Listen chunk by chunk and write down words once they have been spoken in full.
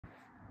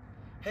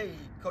Hey,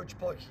 Coach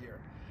Poach here.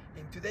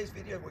 In today's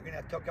video, we're going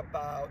to talk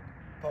about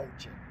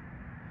poaching.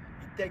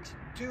 It takes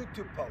two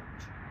to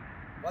poach.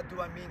 What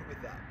do I mean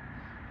with that?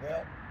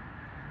 Well,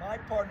 my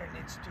partner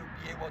needs to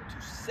be able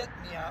to set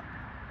me up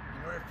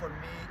in order for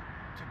me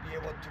to be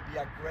able to be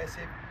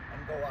aggressive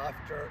and go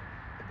after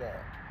the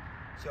ball.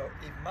 So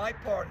if my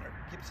partner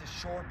keeps a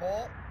short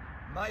ball,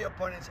 my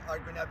opponents are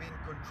going to be in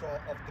control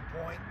of the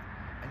point,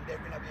 and they're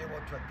going to be able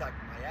to attack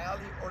my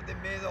alley or the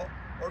middle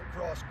or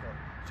cross court.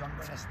 So I'm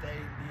going to stay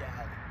in the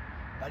alley.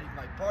 But if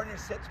my partner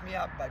sets me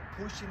up by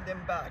pushing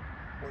them back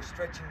or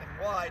stretching them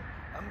wide,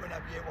 I'm going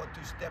to be able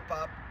to step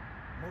up,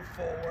 move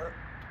forward,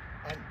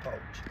 and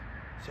poach.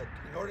 So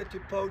in order to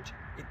poach,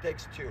 it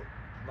takes two.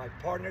 My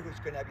partner who's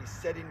going to be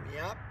setting me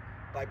up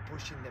by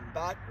pushing them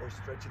back or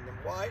stretching them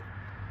wide,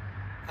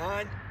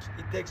 and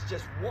it takes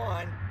just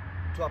one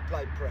to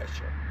apply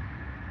pressure.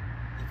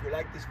 If you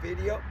like this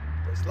video,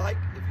 press like.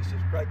 If you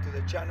subscribe to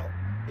the channel,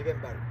 even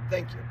better.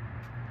 Thank you.